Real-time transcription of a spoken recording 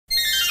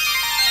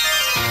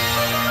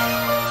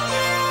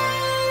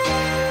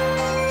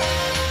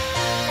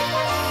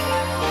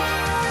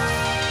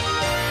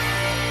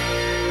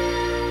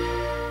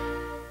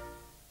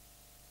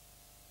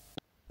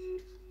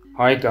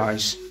Hi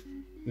guys,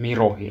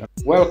 Miro here.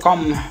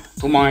 Welcome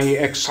to my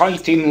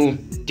exciting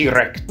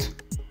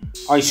direct.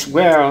 I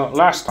swear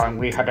last time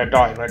we had a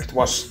direct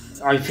was,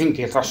 I think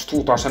it was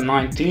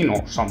 2019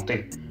 or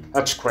something.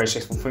 That's crazy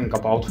to think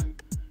about.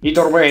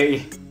 Either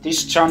way,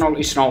 this channel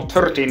is now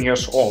 13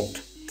 years old.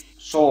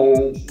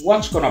 So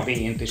what's gonna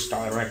be in this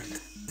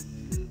direct?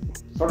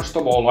 First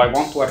of all, I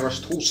want to address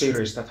two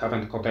series that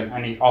haven't gotten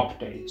any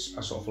updates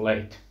as of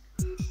late.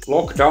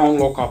 Lockdown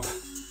Lockout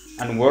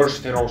and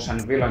Worst Heroes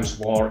and Villains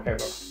War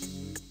Ever.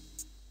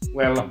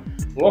 Well,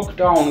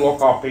 Lockdown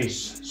Lockup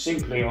is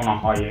simply on a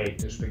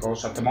hiatus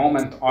because at the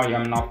moment I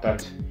am not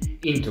that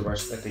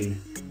interested in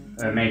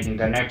making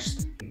the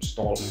next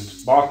installment.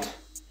 But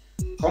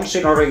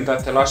considering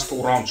that the last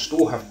two rounds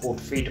do have good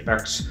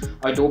feedbacks,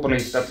 I do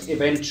believe that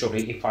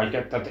eventually, if I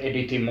get that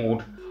editing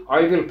mode,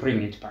 I will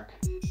bring it back.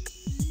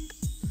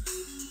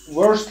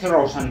 Worst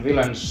Heroes and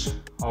Villains,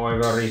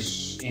 however,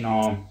 is in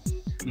a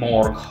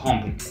more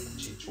complicated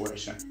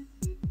situation.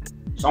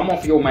 Some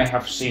of you may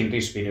have seen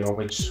this video,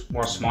 which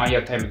was my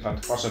attempt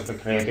at possibly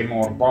creating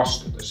more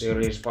buzz to the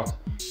series, but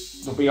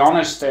to be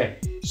honest, the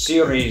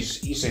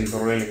series isn't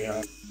really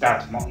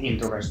that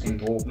interesting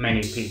to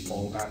many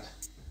people that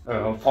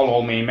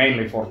follow me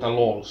mainly for the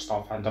LOL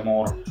stuff and the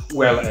more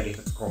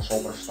well-edited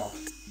crossover stuff.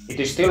 It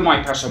is still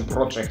my passion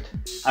project,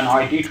 and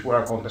I did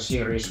work on the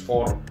series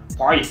for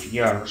 5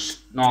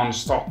 years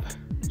non-stop,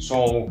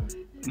 so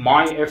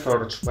my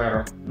efforts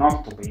were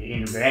not to be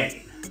in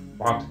vain.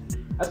 But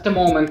at the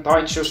moment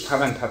I just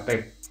haven't had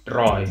the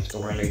drive to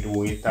really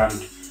do it,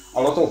 and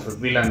a lot of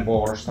villain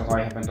wars that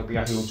I happen to be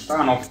a huge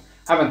fan of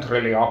haven't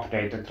really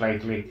updated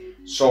lately,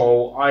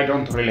 so I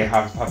don't really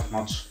have that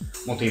much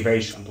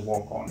motivation to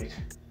work on it.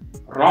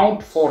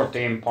 Round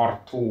 14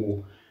 part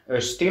 2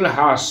 still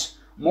has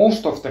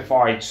most of the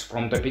fights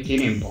from the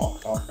beginning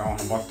part done,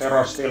 but there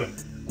are still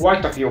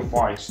quite a few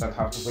fights that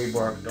have to be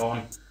worked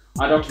on.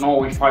 I don't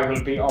know if I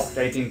will be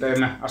updating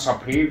them as a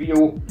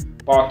preview,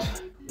 but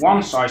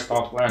once I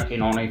start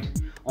working on it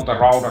on the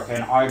route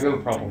again, I will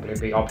probably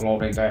be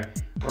uploading the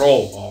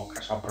prologue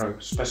as a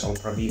special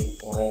preview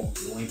for all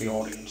of you in the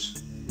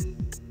audience.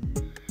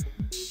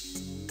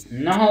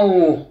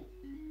 Now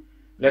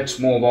let's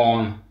move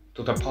on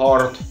to the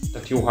part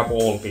that you have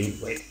all been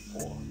waiting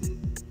for.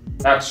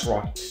 That's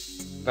right,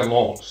 the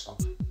LOL stuff.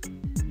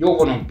 You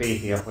wouldn't be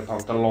here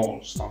without the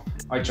LOL stuff,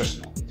 I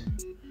just know it.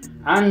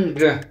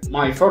 And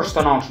my first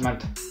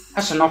announcement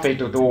has nothing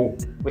to do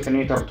with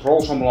either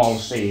Some Lawl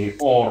Z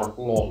or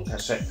Lawl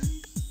Cassette.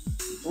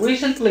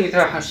 Recently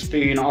there has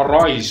been a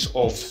rise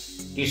of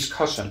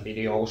discussion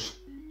videos,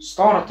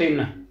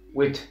 starting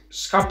with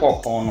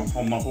Scapocon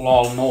from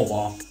Lawl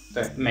Nova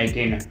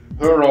making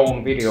her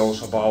own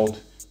videos about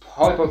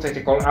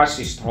hypothetical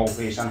assist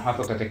trophies and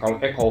hypothetical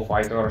echo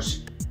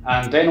fighters,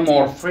 and then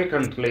more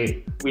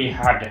frequently we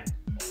had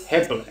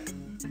Heble,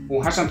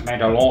 who hasn't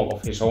made a LOL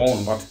of his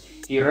own, but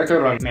he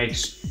regularly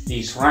makes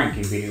these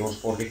ranking videos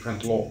for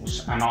different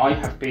LOLs, and I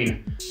have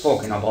been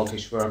talking about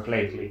his work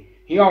lately.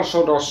 He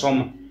also does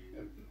some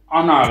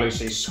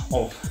analysis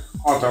of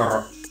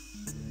other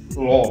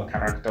LOL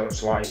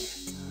characters, like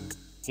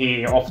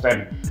he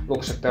often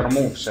looks at their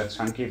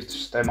movesets and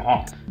gives them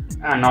an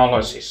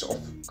analysis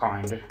of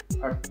kind,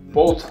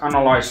 both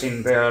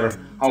analyzing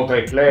how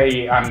they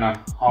play and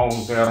how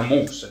their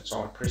movesets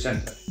are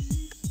presented.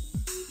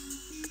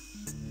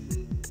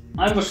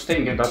 I was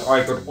thinking that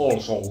I could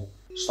also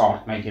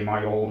start making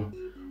my own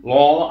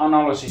LOL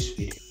analysis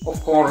video.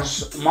 Of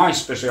course, my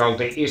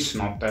specialty is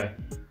not the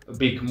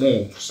big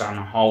moves and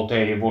how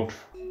they would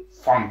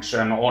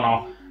function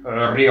on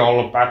a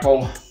real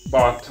battle,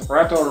 but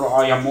rather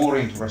I am more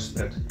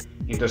interested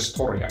in the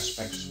story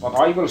aspects. But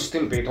I will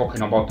still be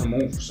talking about the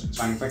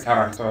movesets and the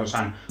characters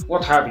and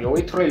what have you,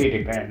 it really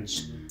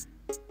depends.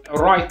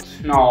 Right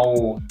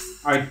now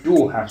I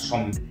do have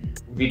some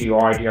video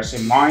ideas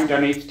in mind,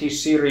 and if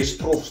this series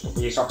proves to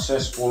be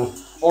successful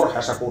or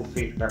has a good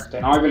feedback,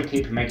 then I will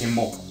keep making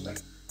more of them.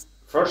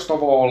 First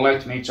of all,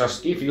 let me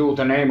just give you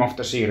the name of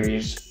the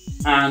series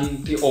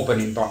and the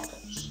opening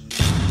titles.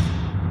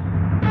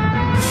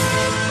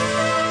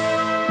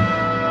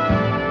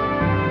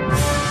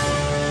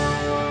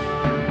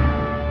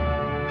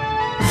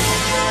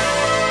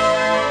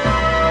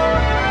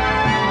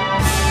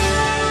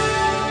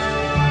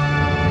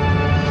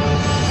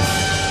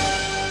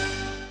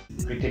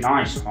 Pretty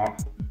nice, huh?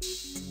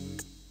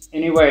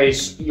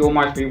 Anyways, you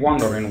might be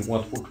wondering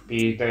what would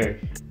be the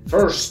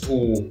first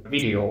two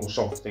videos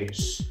of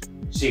this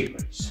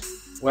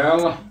series.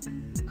 Well,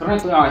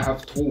 currently I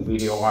have two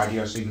video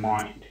ideas in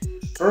mind.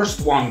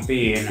 First one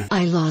being,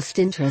 I lost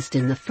interest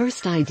in the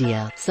first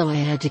idea, so I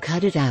had to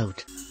cut it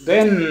out.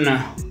 Then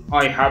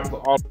I have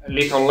a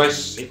little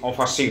less of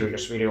a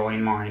serious video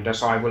in mind,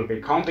 as I will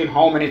be counting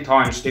how many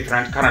times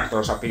different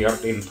characters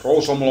appeared in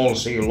Some Lawl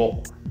Z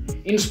lore,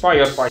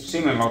 inspired by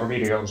similar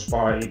videos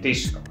by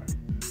this guy.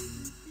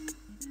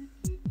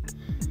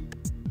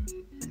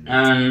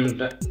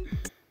 And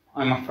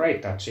I'm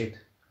afraid that's it,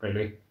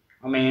 really.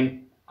 I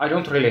mean, I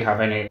don't really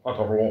have any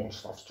other LOL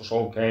stuff to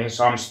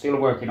showcase. I'm still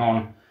working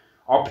on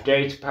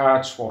update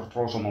patch for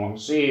Some Lawl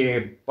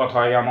Z, but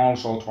I am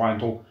also trying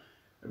to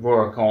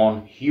work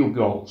on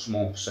Hugo's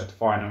moveset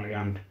finally,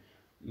 and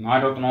I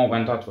don't know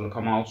when that will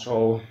come out,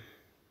 so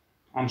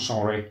I'm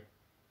sorry.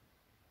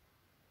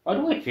 Why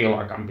do I feel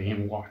like I'm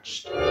being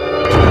watched?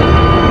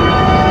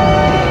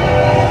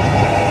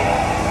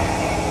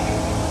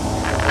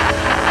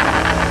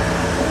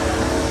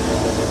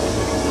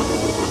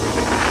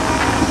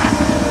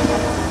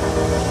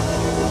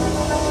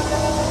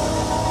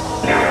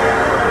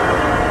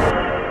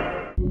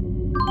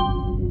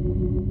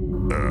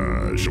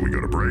 Shall we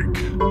go to break?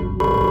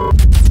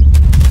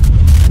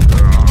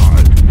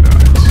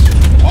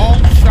 Oh,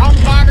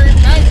 somebody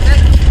make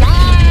it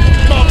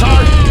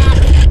stop!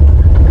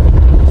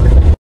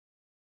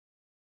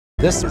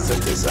 This is a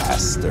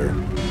disaster.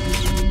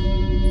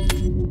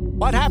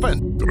 What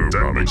happened? The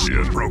damn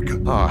shit broke.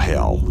 Oh,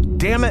 hell.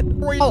 Damn it.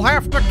 We'll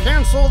have to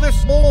cancel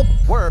this bull.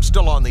 We're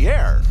still on the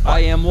air.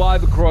 I am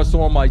live across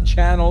all my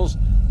channels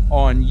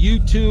on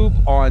YouTube,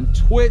 on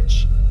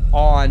Twitch,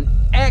 on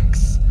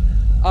X.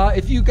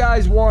 If you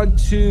guys want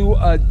to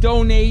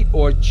donate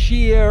or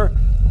cheer,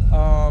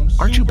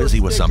 aren't you busy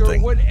with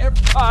something? Whatever.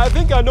 I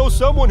think I know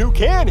someone who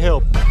can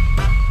help.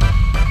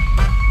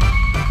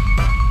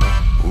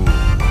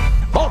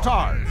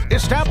 Boltar,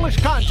 establish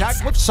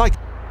contact with Psych.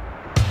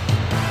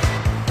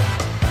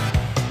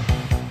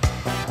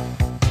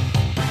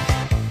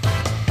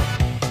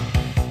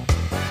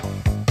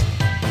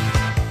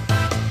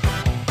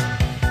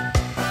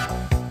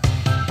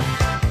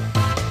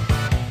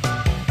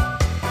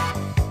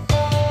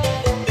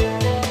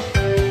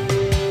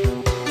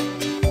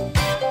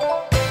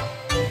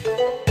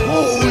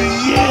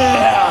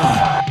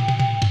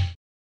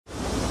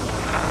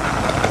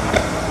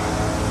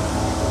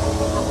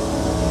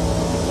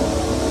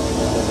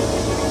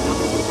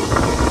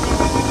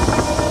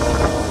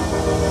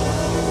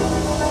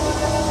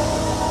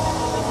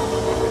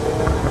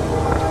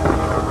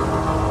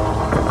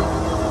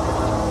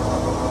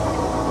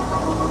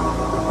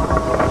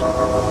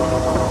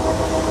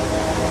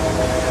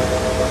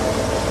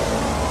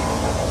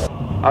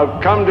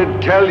 I've come to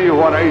tell you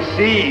what I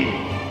see.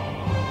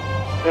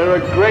 There are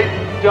great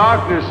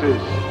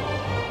darknesses,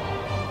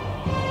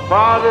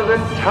 farther than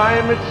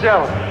time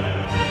itself.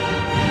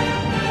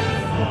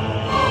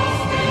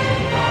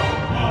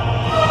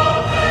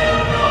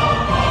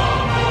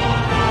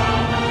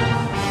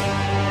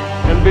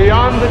 And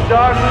beyond the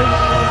darkness,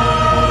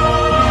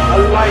 a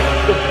light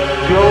that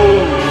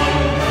glows,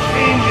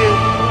 changes.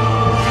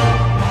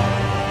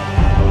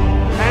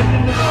 And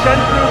in the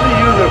center of the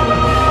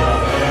universe,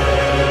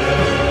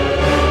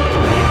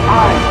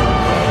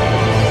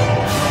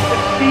 the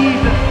seed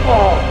that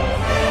falls.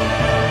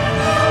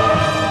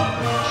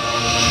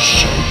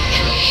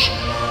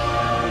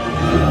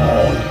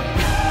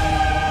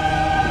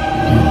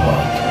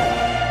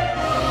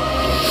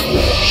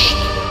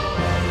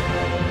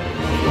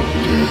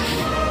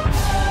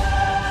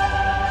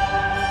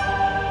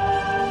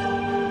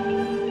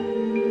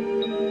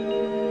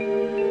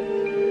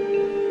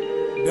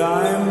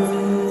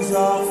 Diamonds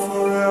are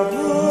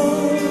forever.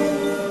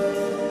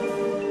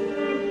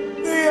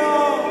 They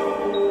are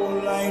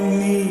all I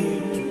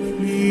need to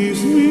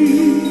please me.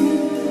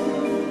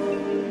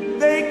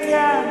 They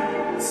can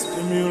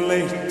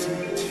stimulate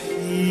and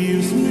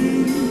tease me.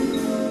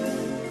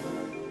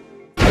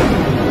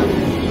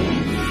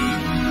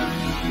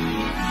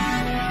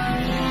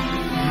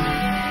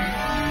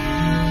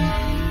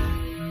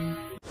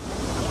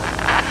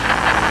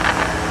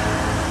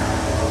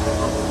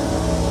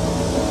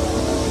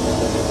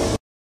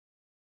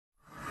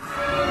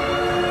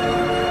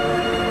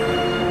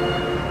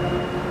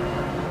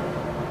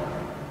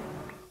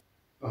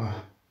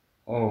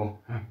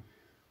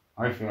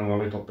 I feel a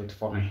little bit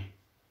funny.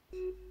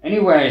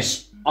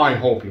 Anyways, I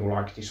hope you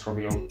like this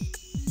reveal.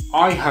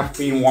 I have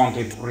been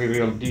wanting to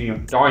reveal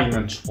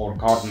diamonds for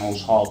God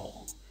knows how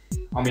long.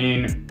 I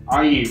mean,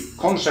 I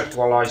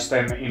conceptualized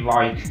them in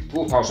like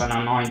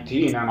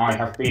 2019 and I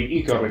have been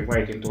eagerly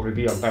waiting to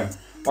reveal them.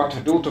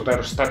 But due to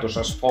their status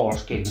as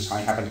false kings,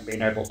 I haven't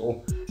been able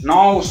to.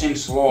 Now,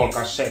 since Lawl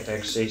Cassette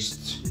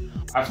exists,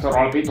 after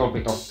a little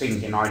bit of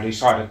thinking, I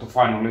decided to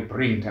finally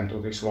bring them to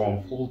this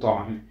Lawl full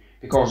time.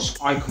 Because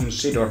I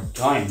consider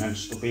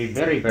diamonds to be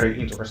very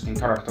interesting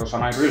characters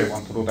and I really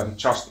want to do them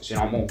justice in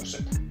a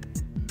moveset.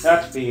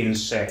 That being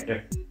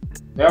said,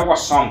 there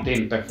was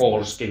something the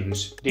false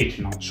kings did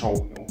not show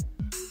you.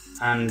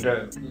 And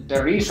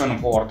the reason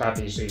for that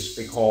is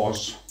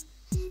because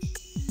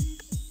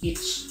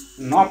it's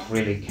not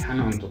really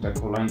canon to the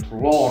current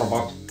lore,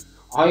 but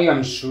I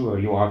am sure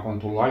you are going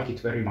to like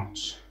it very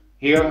much.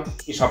 Here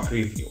is a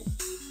preview.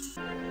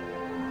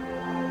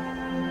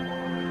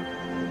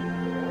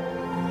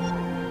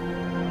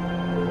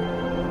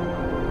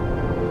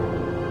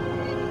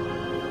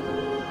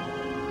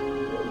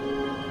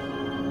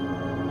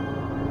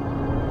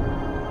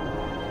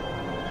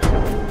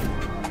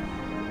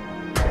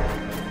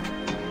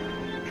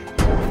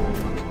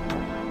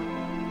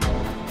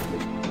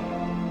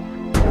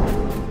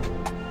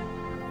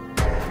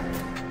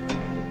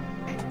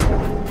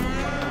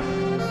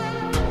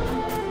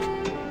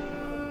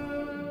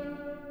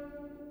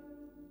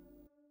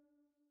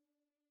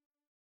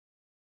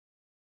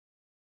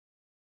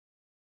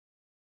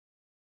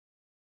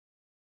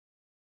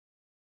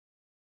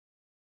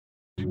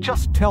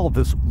 Just tell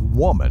this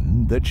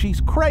woman that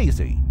she's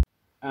crazy.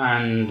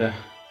 And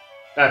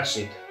that's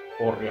it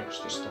for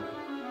Rosti story.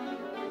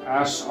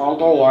 As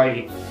although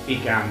I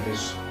began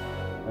this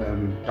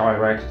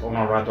direct on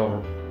a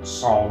rather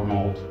sour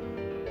note,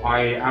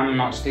 I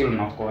am still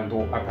not going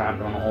to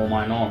abandon all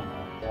my normal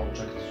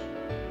projects.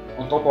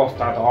 On top of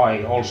that,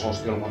 I also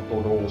still want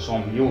to do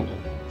some YouTube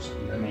videos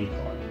in the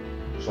meantime.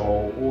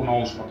 So who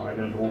knows what I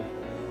will do.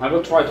 I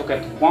will try to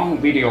get one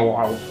video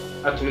out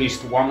at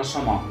least once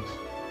a month.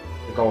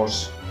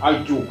 Because I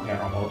do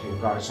care about you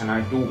guys and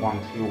I do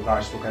want you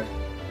guys to get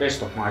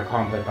best of my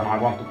content, and I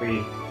want to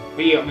be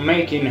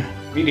making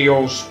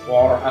videos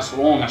for as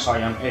long as I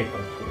am able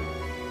to.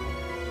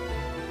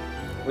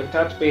 With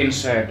that being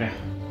said,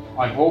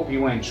 I hope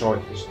you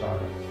enjoyed this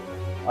direct.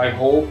 I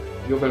hope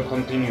you will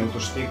continue to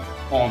stick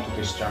on to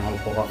this channel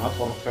for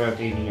another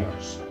 13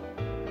 years.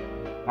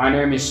 My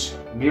name is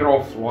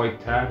Miro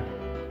Floydtan,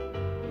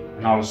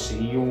 and I'll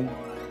see you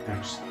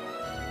next time.